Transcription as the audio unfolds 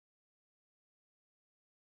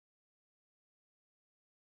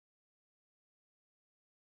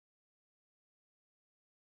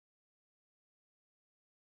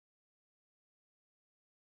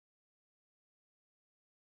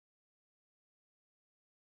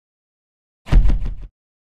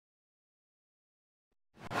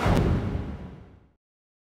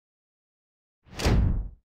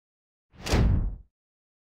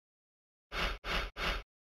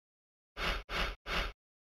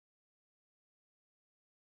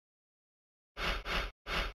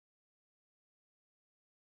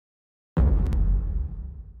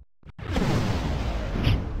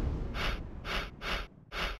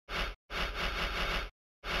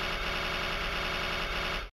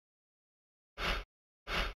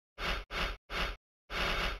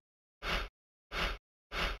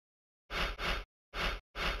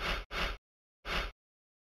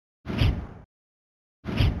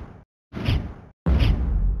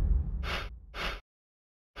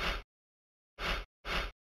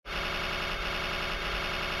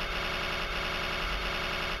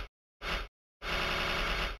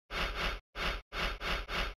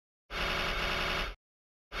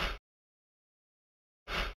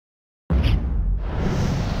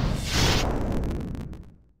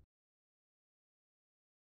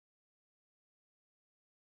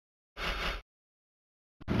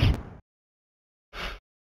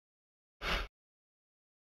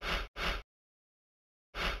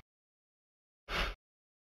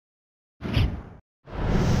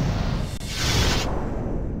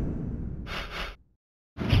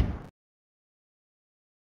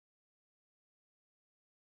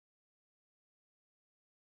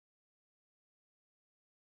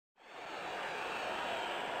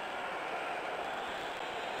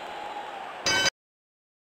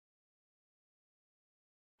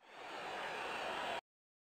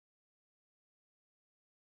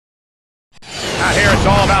it's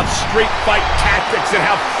all about street fight tactics and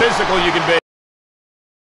how physical you can be.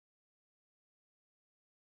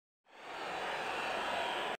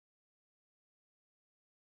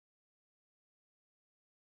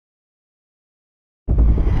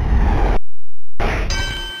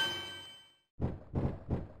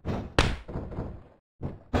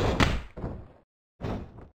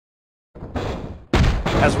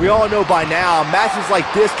 As we all know by now, matches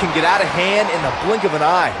like this can get out of hand in the blink of an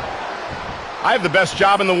eye. I have the best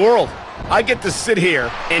job in the world. I get to sit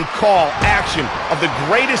here and call action of the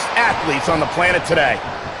greatest athletes on the planet today.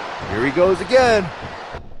 Here he goes again.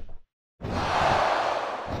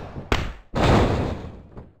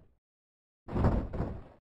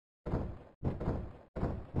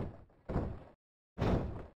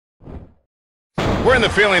 We're in the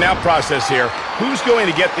feeling out process here. Who's going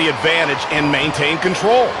to get the advantage and maintain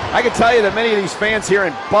control? I can tell you that many of these fans here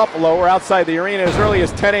in Buffalo were outside the arena as early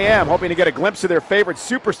as 10 a.m. hoping to get a glimpse of their favorite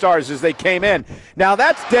superstars as they came in. Now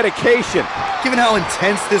that's dedication. Given how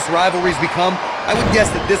intense this rivalry's become, I would guess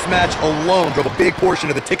that this match alone drove a big portion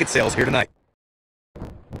of the ticket sales here tonight.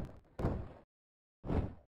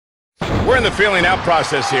 We're in the feeling out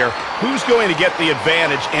process here. Who's going to get the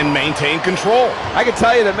advantage and maintain control? I can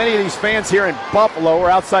tell you that many of these fans here in Buffalo were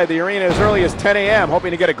outside the arena as early as 10 a.m.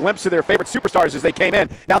 hoping to get a glimpse of their favorite superstars as they came in.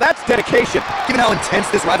 Now that's dedication. Given how intense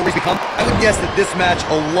this rivalry's become, I would guess that this match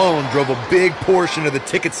alone drove a big portion of the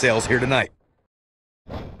ticket sales here tonight.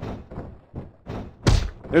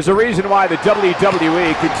 There's a reason why the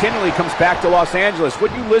WWE continually comes back to Los Angeles.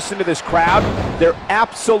 When you listen to this crowd, they're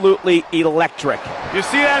absolutely electric. You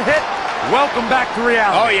see that hit? Welcome back to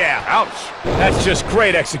reality. Oh, yeah. Ouch. That's just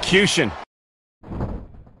great execution.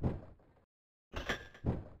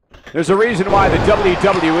 There's a reason why the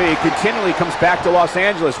WWE continually comes back to Los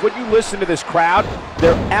Angeles. When you listen to this crowd,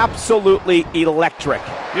 they're absolutely electric.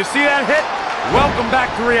 You see that hit? Welcome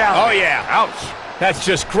back to reality. Oh, yeah. Ouch. That's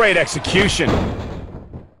just great execution.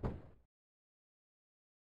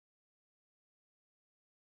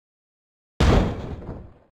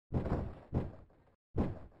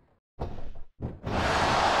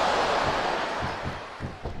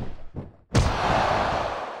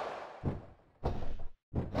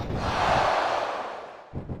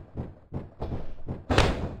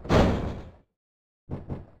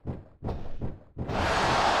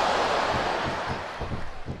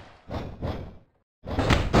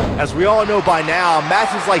 As we all know by now,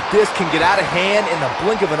 matches like this can get out of hand in the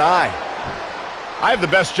blink of an eye. I have the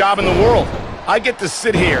best job in the world. I get to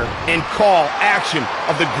sit here and call action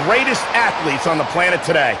of the greatest athletes on the planet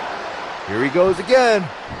today. Here he goes again.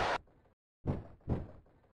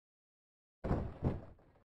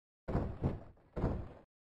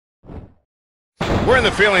 We're in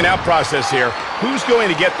the feeling out process here. Who's going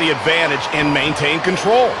to get the advantage and maintain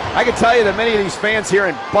control? I can tell you that many of these fans here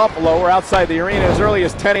in Buffalo were outside the arena as early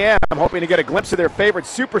as 10 a.m. hoping to get a glimpse of their favorite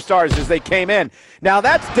superstars as they came in. Now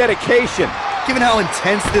that's dedication. Given how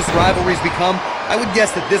intense this rivalry's become, I would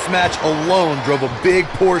guess that this match alone drove a big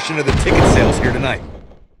portion of the ticket sales here tonight.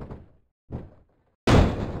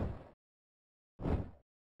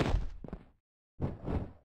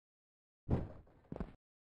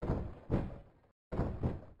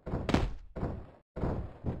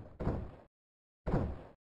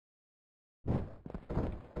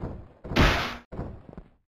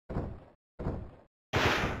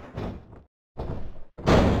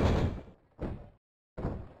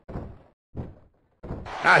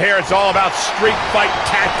 Out here, it's all about street fight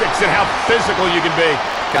tactics and how physical you can be.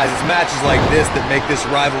 Guys, it's matches like this that make this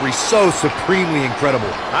rivalry so supremely incredible.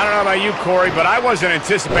 I don't know about you, Corey, but I wasn't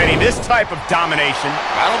anticipating this type of domination.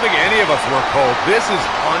 I don't think any of us were, Cole. This is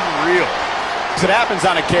unreal. As it happens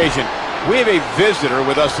on occasion, we have a visitor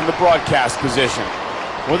with us in the broadcast position.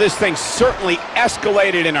 Well, this thing certainly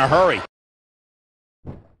escalated in a hurry.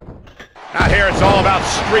 Out here, it's all about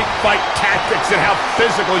street fight tactics and how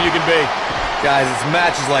physical you can be. Guys, it's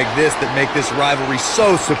matches like this that make this rivalry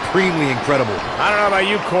so supremely incredible. I don't know about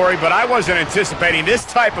you, Corey, but I wasn't anticipating this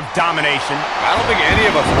type of domination. I don't think any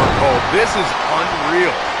of us were, Cole. This is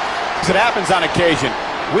unreal. As it happens on occasion,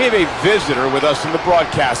 we have a visitor with us in the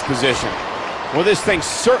broadcast position. Well, this thing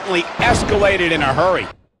certainly escalated in a hurry.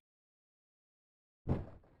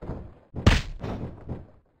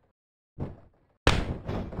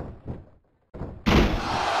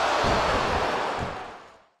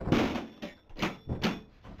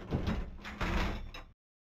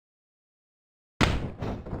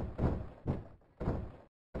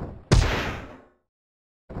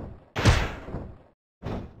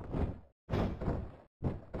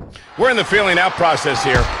 We're in the feeling out process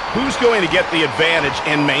here. Who's going to get the advantage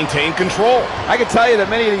and maintain control? I can tell you that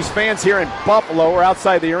many of these fans here in Buffalo were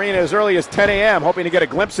outside the arena as early as 10 a.m. hoping to get a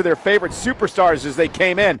glimpse of their favorite superstars as they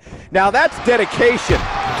came in. Now that's dedication.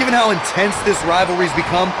 Given how intense this rivalry's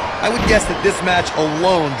become, I would guess that this match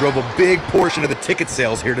alone drove a big portion of the ticket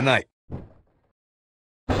sales here tonight.